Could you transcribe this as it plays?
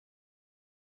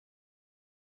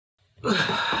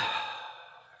I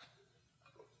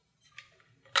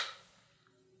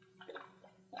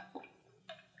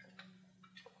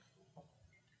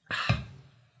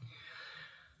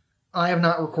have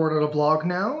not recorded a vlog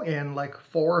now in like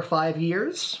 4 or 5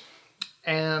 years,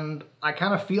 and I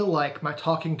kind of feel like my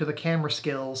talking to the camera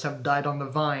skills have died on the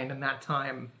vine in that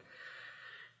time.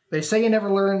 They say you never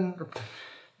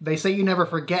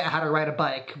forget how to ride a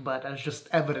bike, but as just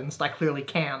evidenced, I clearly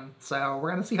can, so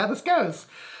we're gonna see how this goes.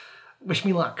 Wish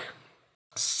me luck.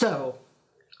 So,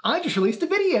 I just released a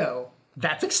video.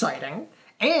 That's exciting.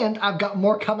 And I've got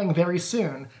more coming very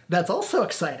soon. That's also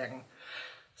exciting.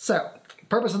 So, the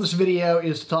purpose of this video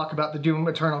is to talk about the Doom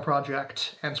Eternal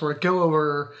project and sort of go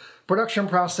over production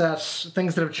process,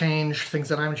 things that have changed, things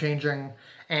that I'm changing,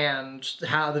 and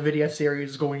how the video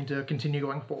series is going to continue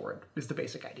going forward, is the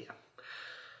basic idea.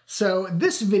 So,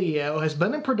 this video has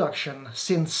been in production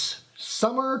since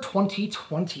summer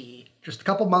 2020, just a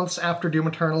couple months after Doom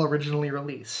Eternal originally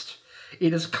released.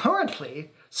 It is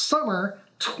currently summer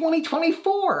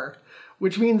 2024,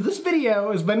 which means this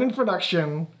video has been in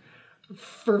production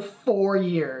for 4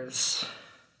 years.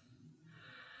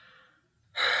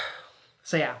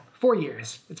 So yeah, 4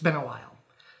 years. It's been a while.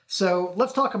 So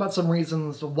let's talk about some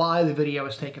reasons why the video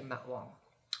has taken that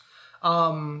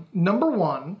long. Number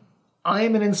one, I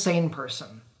am an insane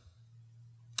person.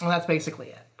 And that's basically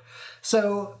it.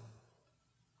 So,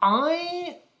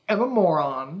 I am a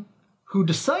moron who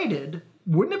decided,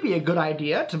 wouldn't it be a good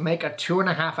idea to make a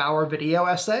 2.5-hour video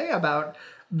essay about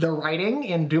the writing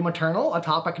in Doom Eternal, a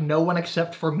topic no one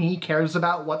except for me cares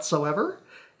about whatsoever?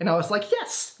 And I was like,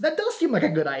 yes, that does seem like a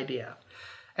good idea.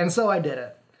 And so I did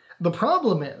it. The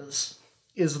problem is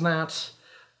that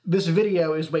this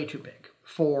video is way too big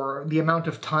for the amount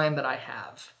of time that I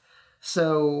have.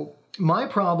 So my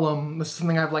problem, this is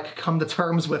something I've like come to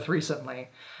terms with recently,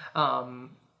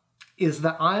 is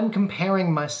that I'm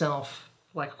comparing myself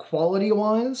like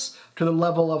quality-wise to the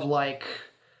level of like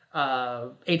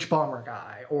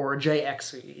Hbomberguy or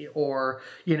JXE or,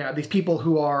 you know, these people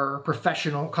who are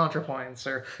professional ContraPoints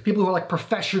or people who are like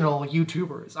professional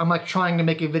YouTubers. I'm like trying to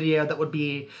make a video that would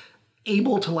be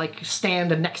able to like stand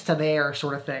next to their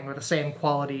sort of thing with the same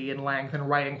quality and length and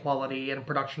writing quality and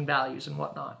production values and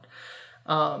whatnot.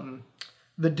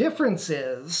 The difference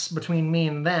is, between me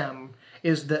and them,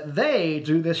 is that they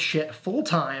do this shit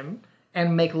full-time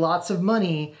and make lots of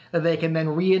money that they can then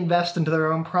reinvest into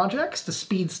their own projects to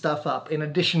speed stuff up in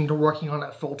addition to working on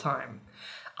it full-time.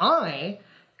 I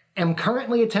am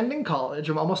currently attending college.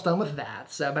 I'm almost done with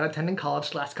that, so I've been attending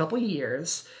college the last couple of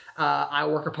years. I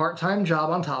work a part-time job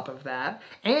on top of that,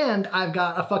 and I've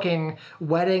got a fucking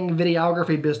wedding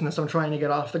videography business I'm trying to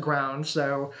get off the ground,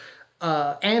 so...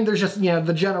 and there's just, you know,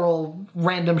 the general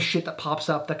random shit that pops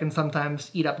up that can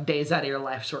sometimes eat up days out of your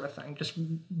life sort of thing. Just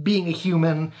being a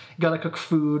human, you gotta cook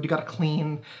food, you gotta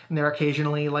clean, and there are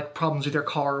occasionally, like, problems with your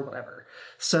car or whatever.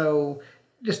 So,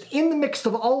 just in the mix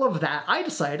of all of that, I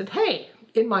decided, hey,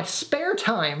 in my spare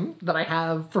time that I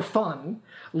have for fun,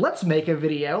 let's make a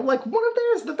video like one of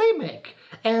theirs that they make.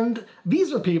 And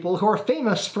these are people who are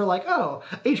famous for like, oh,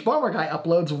 Hbomberguy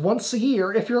uploads once a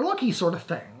year if you're lucky sort of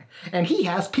thing. And he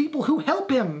has people who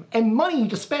help him, and money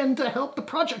to spend to help the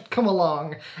project come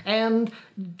along, and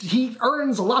he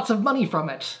earns lots of money from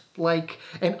it. Like,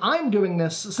 and I'm doing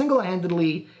this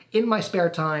single-handedly in my spare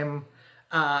time,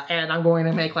 and I'm going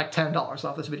to make like $10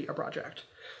 off this video project.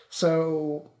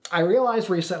 So, I realized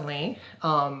recently,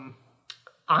 I'm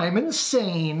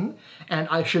insane, and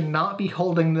I should not be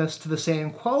holding this to the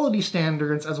same quality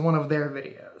standards as one of their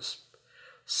videos.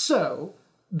 So,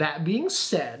 that being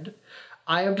said,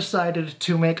 I have decided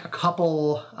to make a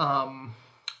couple,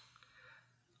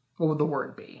 what would the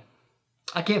word be?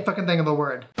 I can't fucking think of the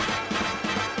word.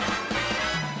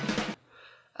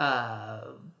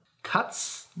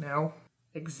 Cuts? No.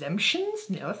 Exemptions?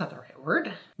 No, that's not the right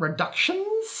word.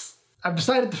 Reductions? I've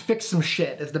decided to fix some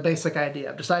shit is the basic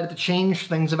idea. I've decided to change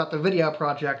things about the video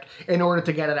project in order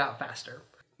to get it out faster.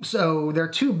 So there are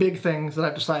two big things that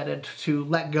I've decided to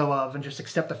let go of and just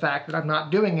accept the fact that I'm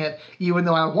not doing it, even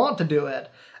though I want to do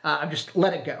it. I've just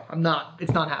let it go.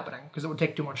 It's not happening, because it would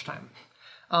take too much time.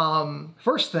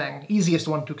 First thing, easiest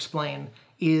one to explain,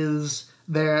 is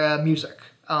their music.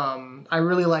 I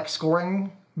really like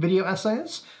scoring video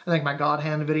essays. I think my God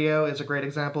Hand video is a great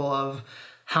example of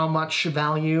how much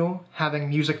value having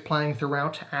music playing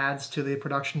throughout adds to the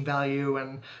production value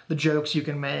and the jokes you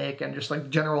can make and just like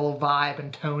general vibe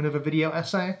and tone of a video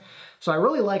essay. So I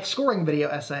really like scoring video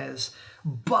essays,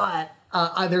 but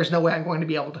there's no way I'm going to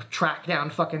be able to track down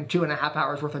fucking 2.5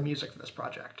 hours worth of music for this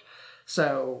project.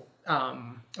 So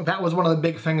that was one of the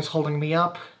big things holding me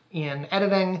up. in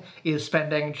editing is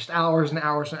spending just hours and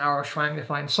hours and hours trying to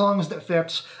find songs that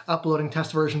fit, uploading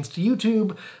test versions to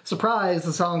YouTube. Surprise,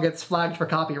 the song gets flagged for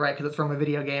copyright because it's from a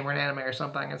video game or an anime or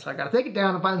something, and so I gotta take it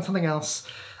down and find something else.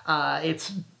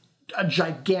 It's a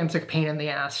gigantic pain in the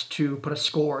ass to put a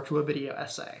score to a video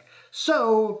essay.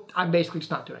 So I'm basically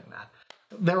just not doing that.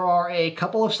 There are a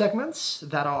couple of segments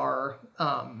that are,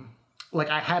 like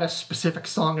I had a specific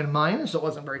song in mind, so it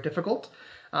wasn't very difficult.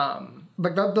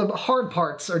 But the hard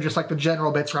parts are just like the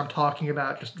general bits where I'm talking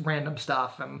about just random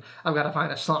stuff and I've got to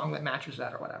find a song that matches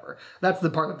that or whatever. That's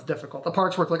the part that's difficult. The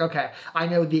parts where it's like, okay, I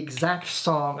know the exact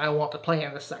song I want to play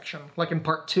in this section. Like in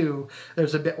part 2,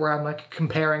 there's a bit where I'm like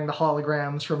comparing the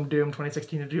holograms from Doom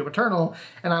 2016 to Doom Eternal,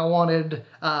 and I wanted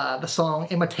the song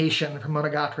Imitation from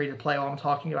Monogatari to play while I'm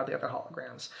talking about the other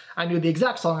holograms. I knew the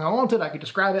exact song I wanted, I could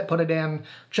describe it, put it in,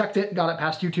 checked it, got it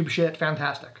past YouTube shit,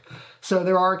 fantastic. So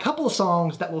there are a couple of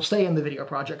songs that will stay in the video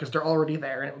project because they're already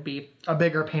there, and it would be a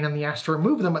bigger pain in the ass to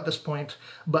remove them at this point.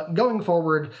 But going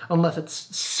forward, unless it's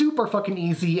super fucking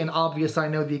easy and obvious I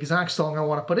know the exact song I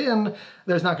want to put in,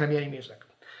 there's not going to be any music.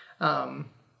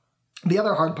 The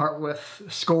other hard part with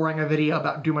scoring a video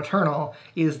about Doom Eternal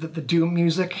is that the Doom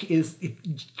music you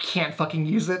can't fucking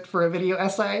use it for a video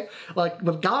essay. Like,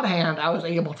 with God Hand, I was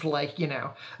able to, like, you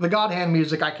know, the God Hand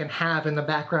music I can have in the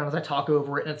background as I talk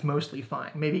over it, and it's mostly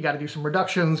fine. Maybe you gotta do some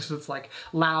reductions, because it's, like,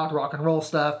 loud rock and roll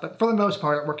stuff, but for the most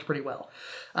part, it works pretty well.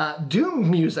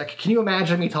 Doom music, can you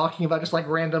imagine me talking about just like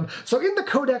random, so in the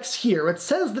codex here, it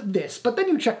says that this, but then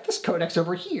you check this codex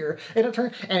over here, and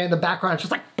in the background it's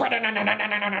just like,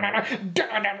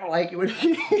 like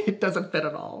it doesn't fit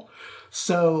at all.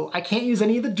 So I can't use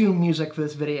any of the Doom music for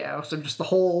this video, so just the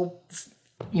whole,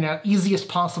 you know, easiest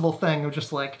possible thing of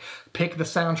just like, pick the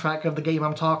soundtrack of the game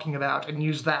I'm talking about and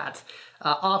use that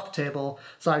off the table,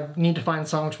 so I need to find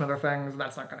songs from other things, and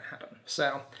that's not gonna happen.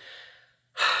 So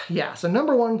yeah, so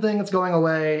number one thing that's going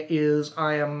away is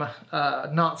I am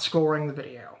not scoring the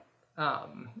video.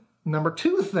 Number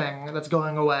two thing that's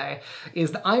going away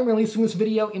is that I'm releasing this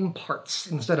video in parts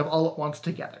instead of all at once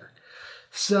together.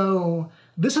 So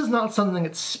this is not something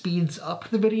that speeds up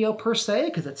the video per se,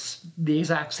 because it's the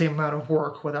exact same amount of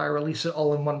work whether I release it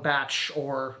all in one batch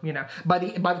or, you know, by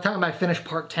the time I finish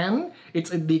part 10,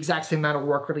 it's the exact same amount of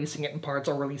work releasing it in parts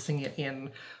or releasing it in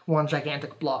one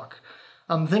gigantic block.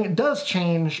 The thing it does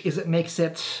change is it makes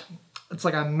it's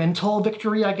like a mental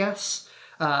victory, I guess.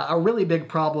 A really big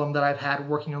problem that I've had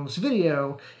working on this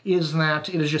video is that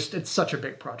it's such a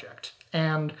big project.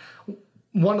 And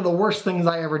one of the worst things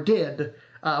I ever did,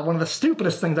 one of the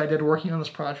stupidest things I did working on this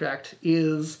project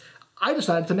is I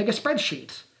decided to make a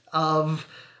spreadsheet of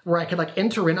where I could like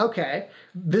enter in, okay,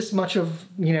 this much of,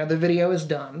 you know, the video is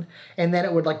done, and then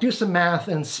it would like do some math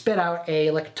and spit out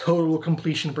a like total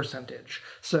completion percentage.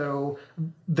 So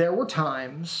there were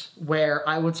times where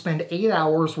I would spend 8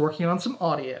 hours working on some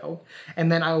audio,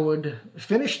 and then I would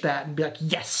finish that and be like,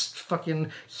 yes,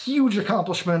 fucking huge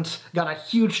accomplishment, got a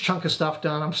huge chunk of stuff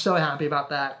done, I'm so happy about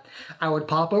that. I would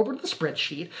pop over to the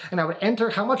spreadsheet, and I would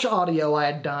enter how much audio I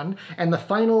had done, and the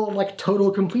final like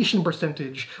total completion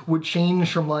percentage would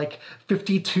change from like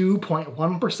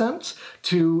 52.1%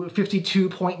 to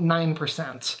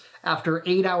 52.9%. after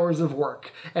 8 hours of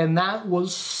work, and that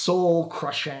was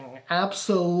soul-crushing.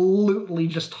 Absolutely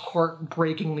just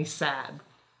heartbreakingly sad.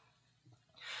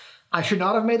 I should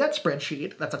not have made that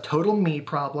spreadsheet. That's a total me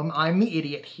problem. I'm the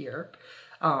idiot here.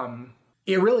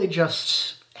 It really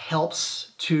just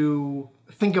helps to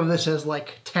think of this as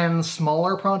like 10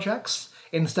 smaller projects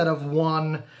instead of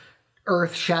one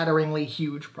earth-shatteringly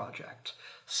huge project.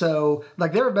 So,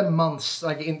 like, there have been months,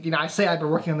 like, you know, I say I've been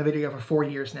working on the video for 4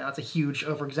 years now. It's a huge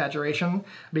over-exaggeration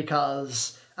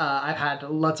because I've had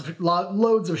loads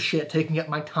of shit taking up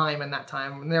my time in that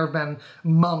time. And there have been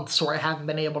months where I haven't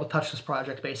been able to touch this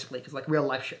project, basically, because, like,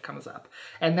 real-life shit comes up.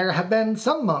 And there have been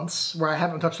some months where I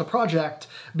haven't touched the project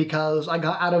because I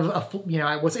got out of, you know,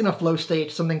 I was in a flow state,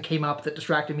 something came up that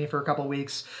distracted me for a couple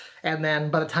weeks. And then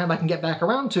by the time I can get back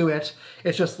around to it,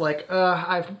 it's just like,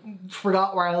 I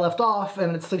forgot where I left off,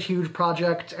 and it's a huge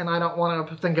project, and I don't want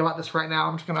to think about this right now.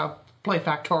 I'm just going to play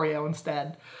Factorio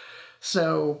instead.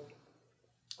 So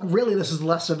really, this is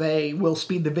less of a will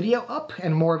speed the video up,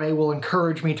 and more of a will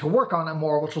encourage me to work on it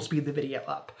more, which will speed the video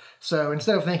up. So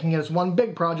instead of thinking it as one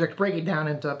big project, break it down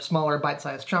into smaller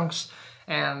bite-sized chunks,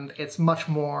 and it's much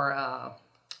more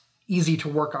easy to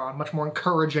work on, much more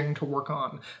encouraging to work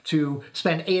on, to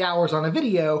spend 8 hours on a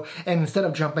video, and instead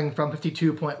of jumping from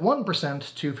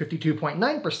 52.1% to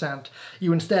 52.9%,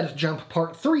 you instead jump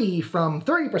part 3 from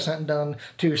 30% done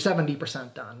to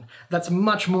 70% done. That's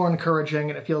much more encouraging,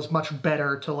 and it feels much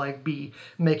better to like be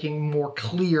making more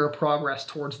clear progress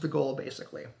towards the goal,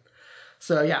 basically.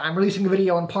 So yeah, I'm releasing the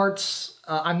video in parts.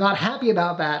 I'm not happy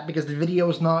about that because the video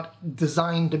is not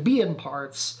designed to be in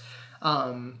parts.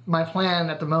 My plan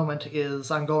at the moment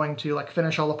is I'm going to like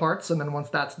finish all the parts, and then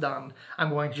once that's done, I'm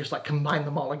going to just like combine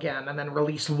them all again and then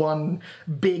release one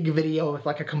big video with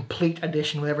like a complete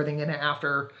edition with everything in it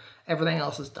after everything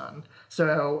else is done.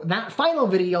 So that final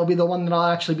video will be the one that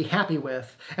I'll actually be happy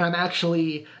with, and I'm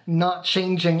actually not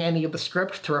changing any of the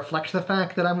script to reflect the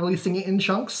fact that I'm releasing it in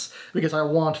chunks, because I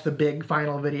want the big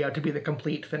final video to be the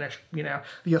complete finish, you know,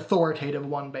 the authoritative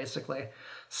one, basically.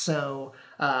 So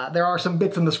there are some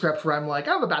bits in the script where I'm like,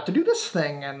 I'm about to do this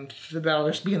thing, and that'll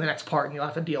just be in the next part, and you'll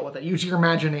have to deal with it. Use your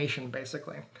imagination,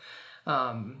 basically.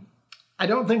 I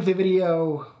don't think the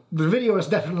video is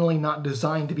definitely not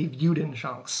designed to be viewed in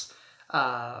chunks,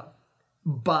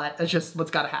 but it's just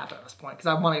what's got to happen at this point, because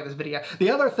I want to get this video.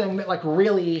 The other thing that like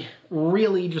really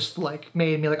just like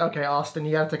made me like, okay, Austin,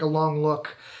 you got to take a long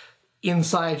look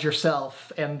inside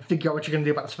yourself and figure out what you're gonna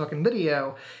do about this fucking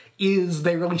video, is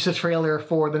they released a trailer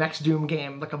for the next Doom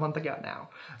game like a month ago now.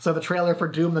 So the trailer for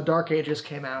Doom the Dark Ages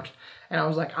came out, and I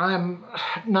was like, I'm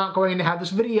not going to have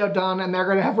this video done, and they're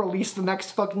gonna have released the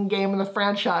next fucking game in the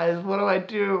franchise. What do I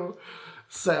do?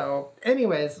 So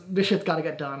anyways, this shit's gotta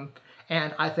get done,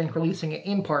 and I think releasing it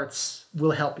in parts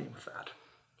will help you with that.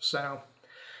 So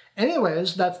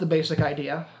anyways, that's the basic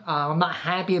idea. I'm not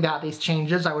happy about these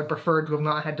changes. I would prefer to have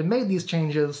not had to make these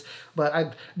changes, but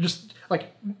I just,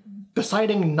 like,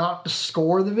 deciding not to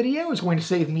score the video is going to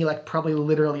save me, like, probably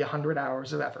literally 100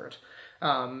 hours of effort.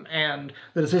 And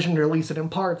the decision to release it in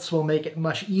parts will make it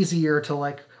much easier to,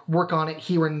 like, work on it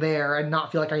here and there and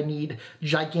not feel like I need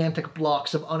gigantic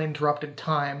blocks of uninterrupted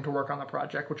time to work on the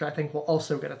project, which I think will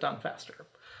also get it done faster.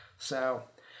 So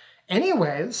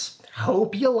anyways,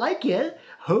 hope you like it.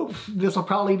 Hope this will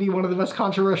probably be one of the most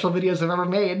controversial videos I've ever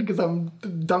made, because I'm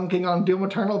dunking on Doom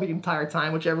Eternal the entire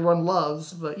time, which everyone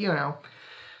loves, but you know.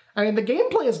 I mean, the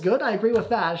gameplay is good, I agree with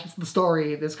that, it's just the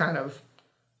story is kind of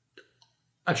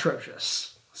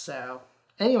atrocious. So,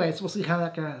 anyways, we'll see how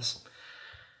that goes.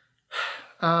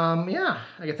 Yeah,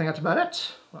 I think that's about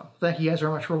it. Well, thank you guys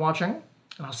very much for watching,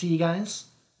 and I'll see you guys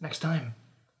next time.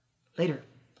 Later.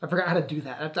 I forgot how to do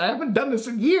that. I haven't done this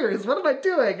in years. What am I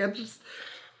doing? I'm just...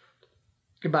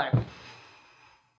 Goodbye.